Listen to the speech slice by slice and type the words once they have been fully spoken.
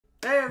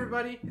Hey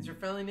everybody, it's your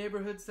friendly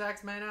neighborhood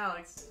sax man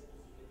Alex.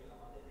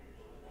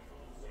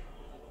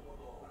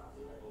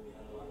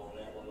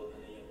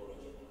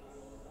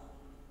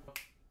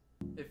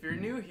 If you're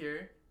new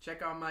here,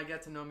 check out my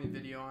get to know me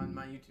video on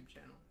my YouTube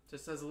channel.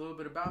 Just says a little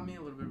bit about me, a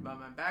little bit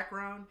about my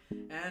background,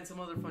 and some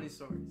other funny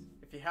stories.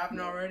 If you haven't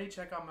already,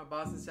 check out my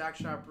Boston Sax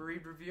Shop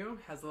reed review.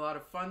 It has a lot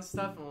of fun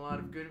stuff and a lot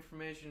of good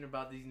information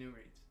about these new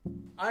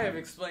reeds. I have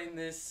explained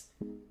this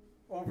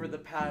over the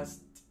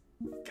past,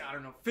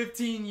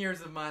 15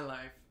 years of my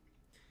life.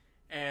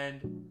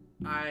 And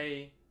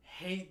I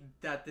hate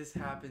that this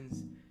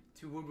happens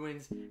to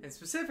woodwinds and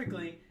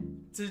specifically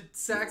to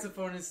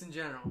saxophonists in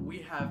general. We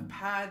have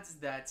pads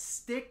that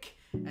stick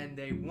and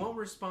they won't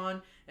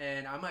respond,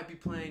 and I might be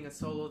playing a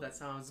solo that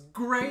sounds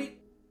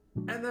great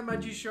and then my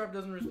G sharp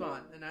doesn't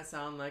respond and I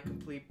sound like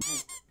complete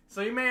poop.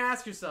 So you may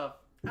ask yourself,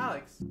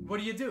 Alex,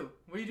 what do you do?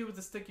 What do you do with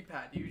the sticky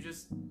pad? Do you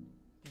just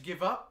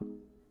give up?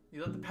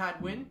 You let the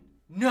pad win?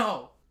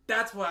 No!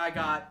 That's why I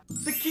got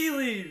the key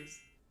leaves!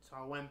 So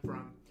I went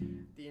from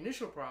the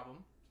initial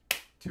problem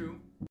to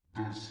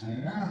the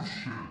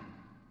solution.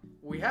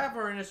 We have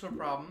our initial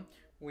problem,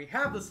 we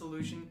have the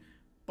solution,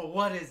 but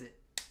what is it?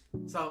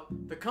 So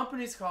the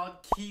company's called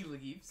Key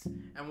Leaves,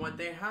 and what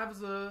they have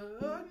is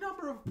a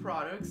number of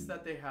products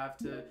that they have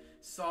to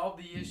solve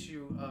the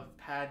issue of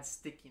pad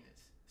stickiness.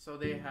 So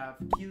they have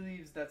key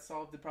leaves that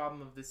solve the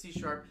problem of the C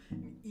sharp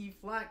and E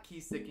flat key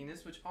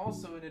stickiness, which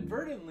also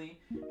inadvertently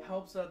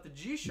helps out the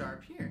G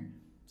sharp here.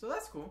 So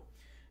that's cool.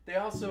 They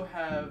also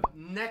have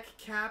neck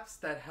caps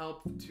that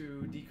help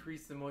to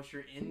decrease the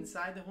moisture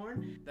inside the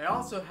horn. They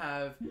also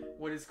have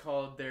what is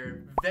called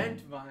their vent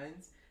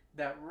vines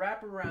that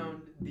wrap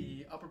around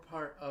the upper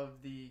part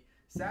of the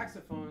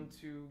saxophone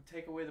to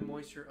take away the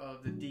moisture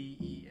of the D,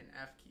 E, and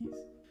F keys.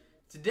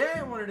 Today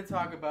I wanted to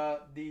talk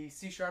about the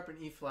C sharp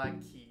and E flat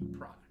key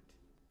product.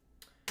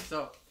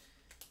 So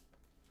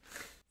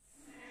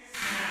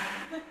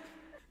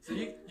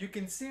you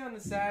can see on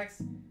the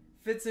sax,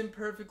 fits in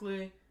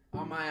perfectly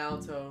on my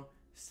Alto.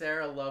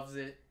 Sarah loves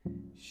it.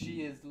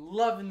 She is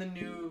loving the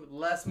new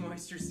less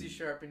moisture C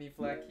sharp and E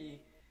flat key,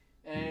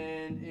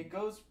 and it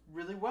goes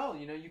really well.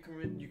 You know, you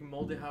can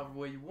mold it however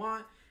way you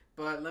want,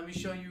 but let me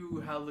show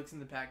you how it looks in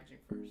the packaging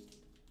first.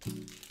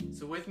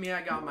 So with me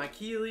I got my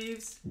key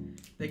leaves.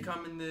 They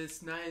come in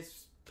this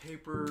nice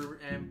paper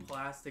and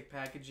plastic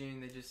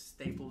packaging. They just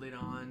stapled it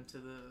on to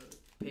the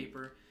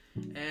paper,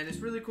 and it's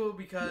really cool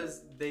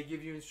because they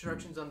give you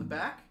instructions on the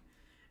back,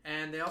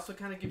 and they also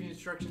kind of give you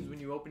instructions when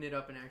you open it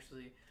up and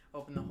actually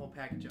open the whole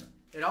package up.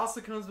 It also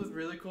comes with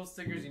really cool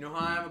stickers. You know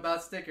how I am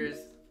about stickers.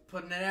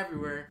 Putting it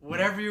everywhere.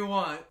 Whatever you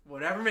want.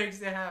 Whatever makes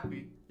you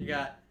happy. You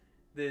got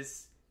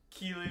this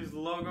Key Leaves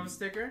logo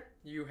sticker.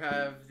 You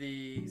have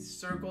the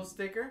circle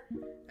sticker.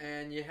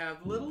 And you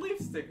have the little leaf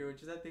sticker,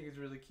 which I think is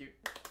really cute.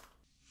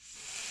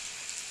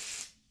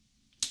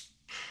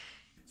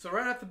 So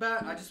right off the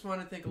bat, I just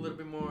want to think a little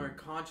bit more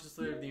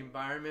consciously of the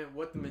environment,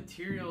 what the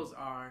materials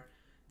are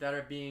that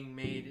are being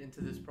made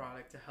into this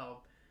product to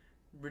help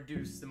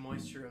reduce the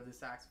moisture of the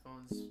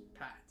saxophone's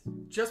pads.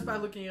 Just by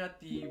looking at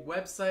the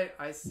website,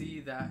 I see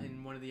that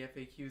in one of the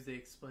FAQs they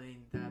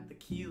explain that the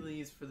key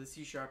leaves for the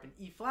C sharp and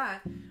E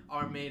flat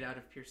are made out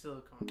of pure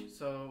silicone.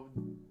 So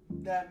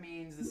that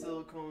means the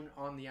silicone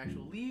on the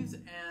actual leaves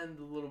and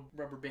the little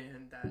rubber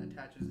band that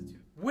attaches the two.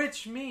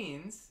 Which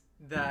means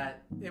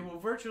that it will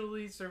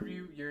virtually serve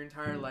you your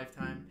entire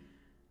lifetime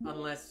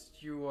unless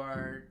you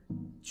are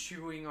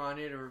chewing on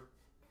it or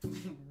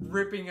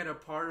ripping it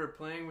apart or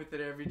playing with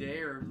it every day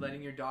or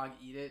letting your dog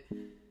eat it.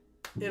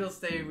 It'll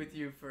stay with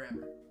you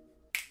forever.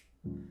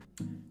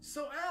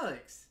 So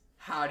Alex,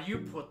 how do you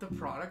put the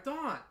product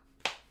on?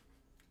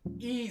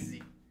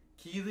 Easy.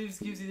 Key Leaves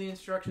gives you the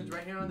instructions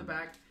right here on the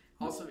back,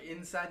 also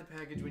inside the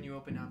package when you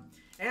open up,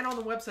 and on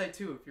the website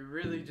too. If you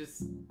really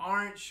just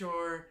aren't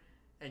sure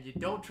and you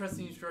don't trust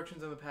the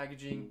instructions on the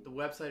packaging, the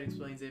website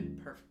explains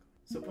it perfectly.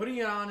 So putting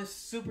it on is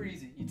super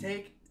easy. You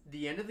take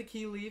the end of the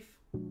key leaf,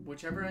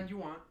 whichever end you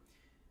want,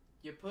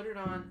 you put it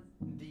on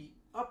the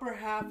upper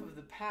half of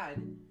the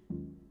pad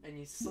and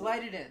you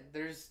slide it in.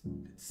 There's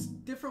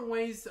different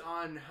ways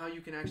on how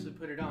you can actually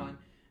put it on,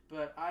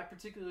 but I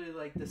particularly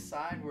like the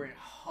side where it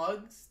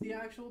hugs the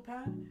actual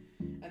pad,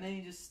 and then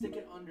you just stick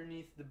it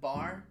underneath the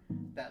bar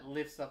that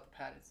lifts up the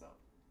pad itself.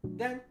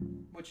 Then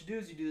what you do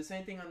is you do the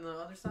same thing on the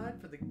other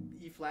side for the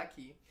E flat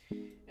key,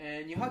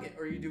 and you hug it,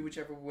 or you do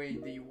whichever way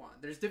that you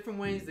want. There's different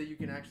ways that you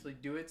can actually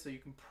do it, so you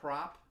can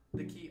prop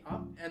the key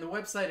up, and the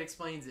website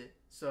explains it.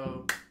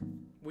 So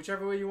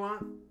whichever way you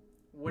want,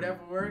 whatever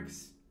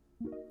works,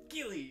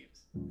 key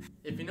leaves.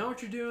 If you know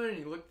what you're doing and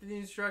you look at the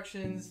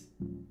instructions,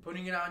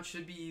 putting it on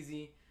should be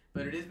easy,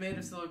 but it is made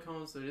of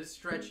silicone, so it is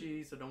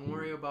stretchy, so don't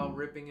worry about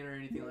ripping it or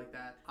anything like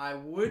that. I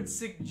would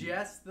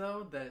suggest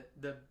though that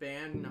the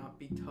band not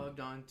be tugged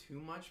on too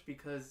much,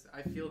 because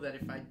I feel that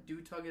if I do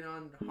tug it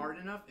on hard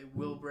enough, it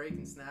will break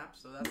and snap,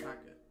 so that's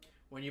not good.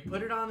 When you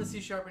put it on the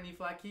C sharp and E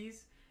flat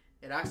keys,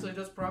 it actually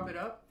does prop it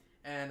up,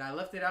 and I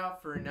left it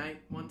out for a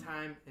night one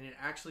time, and it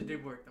actually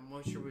did work. The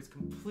moisture was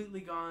completely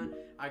gone.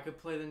 I could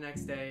play the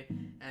next day,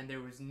 and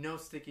there was no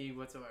sticky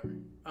whatsoever.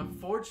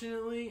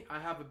 Unfortunately, I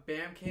have a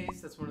BAM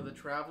case. That's one of the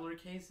traveler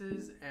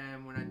cases,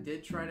 and when I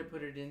did try to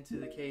put it into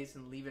the case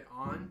and leave it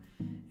on,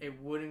 it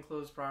wouldn't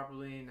close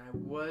properly, and I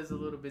was a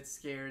little bit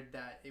scared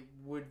that it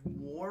would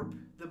warp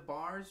the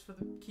bars for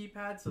the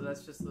keypad, so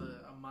that's just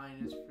a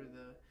minus for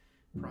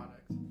the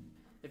product.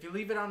 If you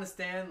leave it on a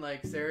stand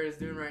like Sarah is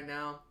doing right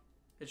now,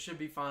 it should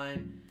be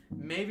fine.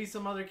 Maybe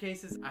some other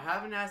cases. I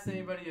haven't asked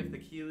anybody if the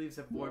key leaves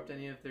have warped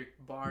any of their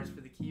bars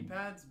for the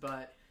keypads,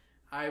 but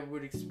I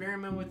would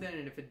experiment with it,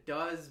 and if it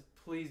does,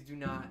 please do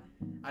not.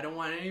 I don't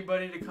want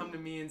anybody to come to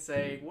me and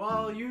say,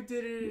 well, you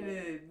did it and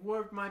it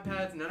warped my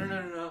pads.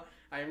 No.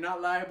 I am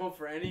not liable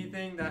for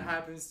anything that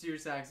happens to your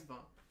saxophone.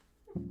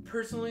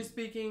 Personally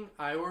speaking,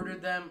 I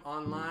ordered them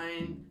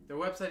online. Their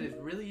website is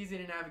really easy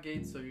to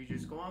navigate, so you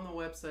just go on the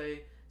website,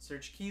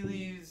 search key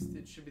leaves.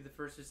 It should be the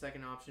first or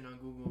second option on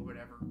Google,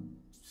 whatever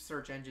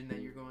search engine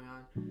that you're going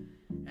on.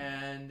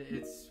 And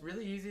it's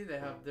really easy. They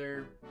have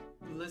their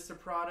list of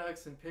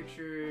products and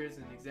pictures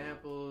and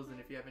examples, and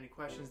if you have any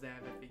questions, they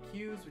have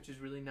FAQs, which is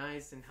really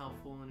nice and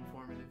helpful and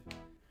informative.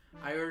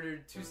 I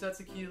ordered 2 sets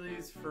of key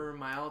leaves for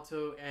my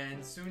Alto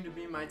and soon to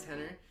be my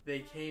tenor. They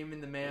came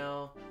in the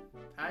mail,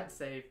 I'd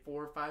say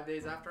 4 or 5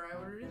 days after I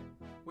ordered it,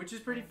 which is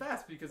pretty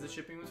fast because the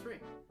shipping was free.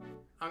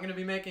 I'm going to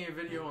be making a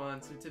video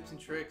on some tips and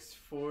tricks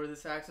for the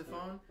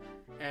saxophone,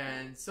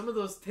 and some of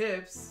those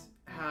tips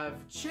have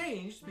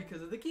changed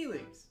because of the key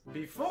leaves.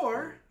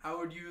 Before, I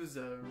would use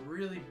a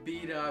really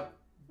beat up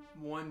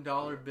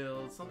 $1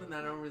 bill, something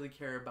that I don't really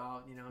care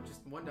about, you know,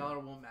 just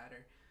 $1 won't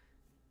matter.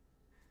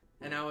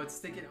 And I would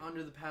stick it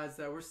under the pads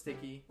that were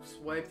sticky,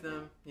 swipe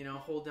them, you know,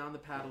 hold down the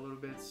pad a little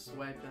bit,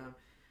 swipe them,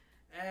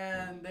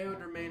 and they would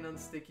remain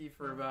unsticky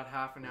for about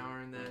half an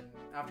hour, and then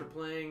after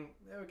playing,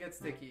 they would get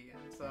sticky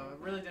again. So it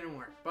really didn't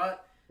work.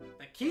 But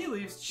the key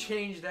leaves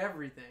changed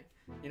everything,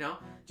 you know?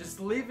 Just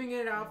leaving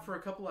it out for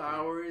a couple of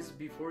hours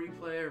before you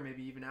play, or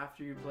maybe even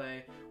after you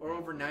play, or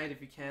overnight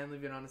if you can,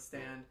 leave it on a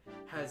stand,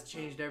 has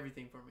changed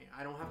everything for me.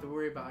 I don't have to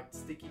worry about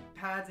sticky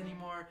pads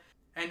anymore,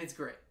 and it's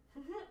great.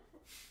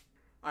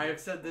 I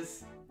have said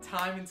this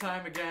time and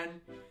time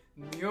again,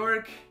 New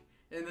York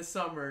in the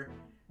summer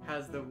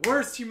has the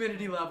worst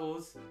humidity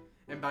levels,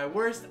 and by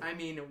worst, I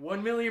mean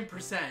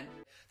 1,000,000%.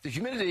 The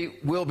humidity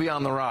will be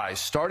on the rise.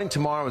 Starting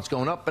tomorrow, it's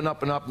going up and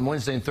up and up, and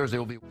Wednesday and Thursday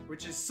will be...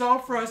 Which is so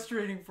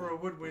frustrating for a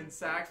woodwind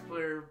sax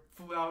player,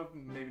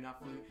 maybe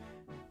not flute,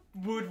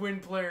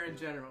 woodwind player in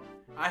general.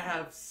 I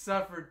have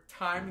suffered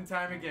time and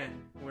time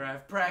again where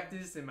I've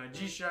practiced and my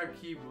G-sharp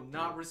key will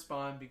not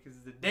respond because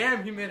of the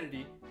damn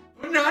humidity.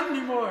 But not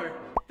anymore!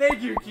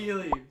 Thank you, key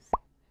leaves!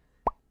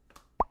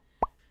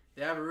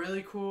 They have a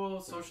really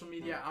cool social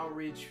media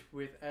outreach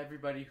with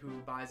everybody who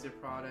buys their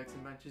products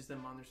and mentions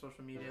them on their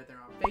social media. They're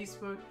on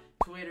Facebook,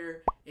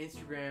 Twitter,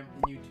 Instagram,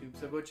 and YouTube.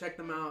 So go check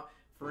them out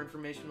for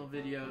informational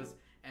videos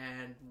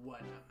and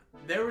whatnot.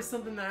 There was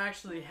something that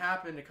actually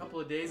happened a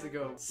couple of days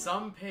ago.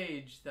 Some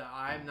page that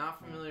I'm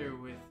not familiar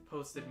with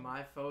posted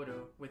my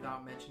photo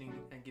without mentioning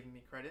and giving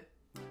me credit.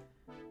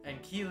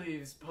 And Key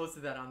Leaves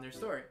posted that on their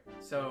story.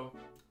 So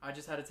I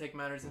just had to take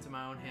matters into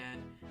my own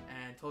hand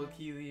and told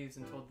Key Leaves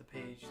and told the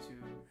page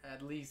to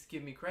at least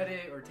give me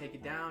credit or take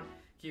it down.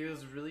 Key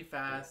Leaves was really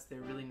fast,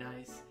 they're really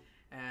nice,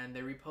 and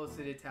they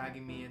reposted it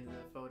tagging me into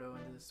the photo,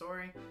 into the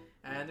story,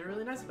 and they're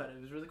really nice about it.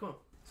 It was really cool.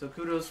 So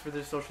kudos for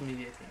their social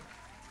media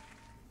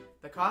team.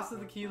 The cost of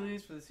the key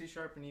leaves for the C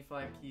sharp and E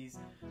flat keys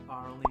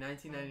are only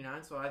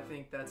 $19.99, so I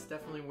think that's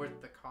definitely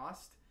worth the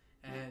cost,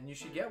 and you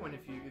should get one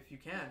if you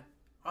can.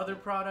 Other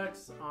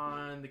products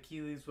on the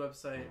Key Leaves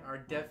website are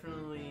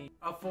definitely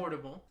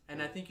affordable,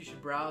 and I think you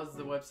should browse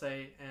the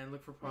website and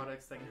look for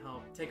products that can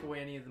help take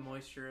away any of the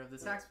moisture of the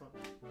saxophone.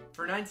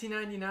 For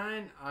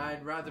 $19.99,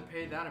 I'd rather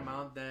pay that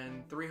amount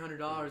than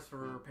 $300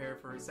 for a repair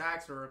for a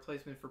sax or a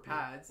replacement for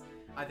pads.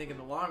 I think in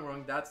the long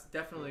run, that's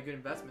definitely a good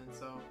investment,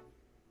 so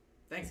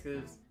thanks, Key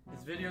Leaves.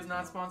 This video is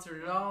not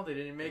sponsored at all. They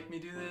didn't make me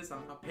do this.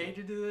 I'm not paid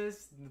to do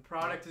this. The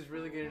product is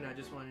really good, and I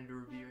just wanted to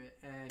review it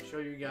and show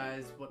you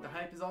guys what the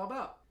hype is all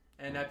about.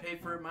 And I paid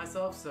for it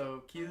myself,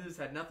 so Key Leaves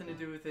had nothing to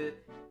do with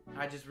it.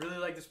 I just really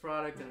like this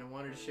product, and I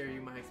wanted to share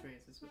you my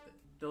experiences with it.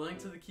 The link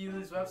to the Key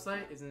Leaves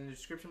website is in the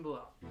description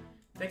below.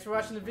 Thanks for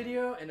watching the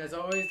video, and as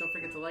always, don't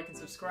forget to like and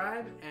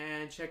subscribe,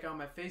 and check out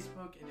my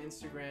Facebook and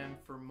Instagram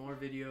for more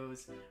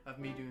videos of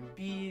me doing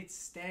beats,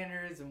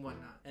 standards, and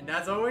whatnot. And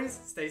as always,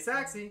 stay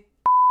saxy!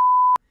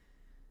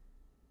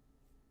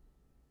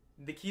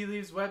 The Key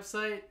Leaves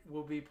website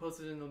will be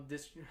posted in the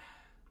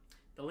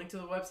link to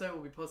the website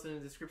will be posted in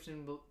the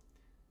description below.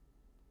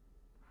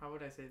 How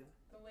would I say that?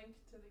 The link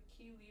to the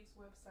Key Leaves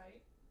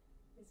website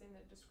is in the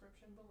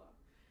description below.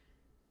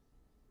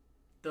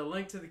 The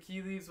link to the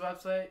Key Leaves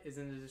website is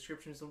in the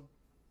description.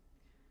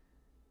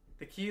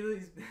 The Key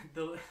Leaves...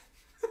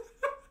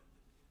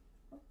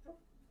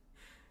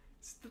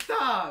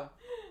 Stop!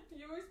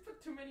 You always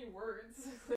put too many words.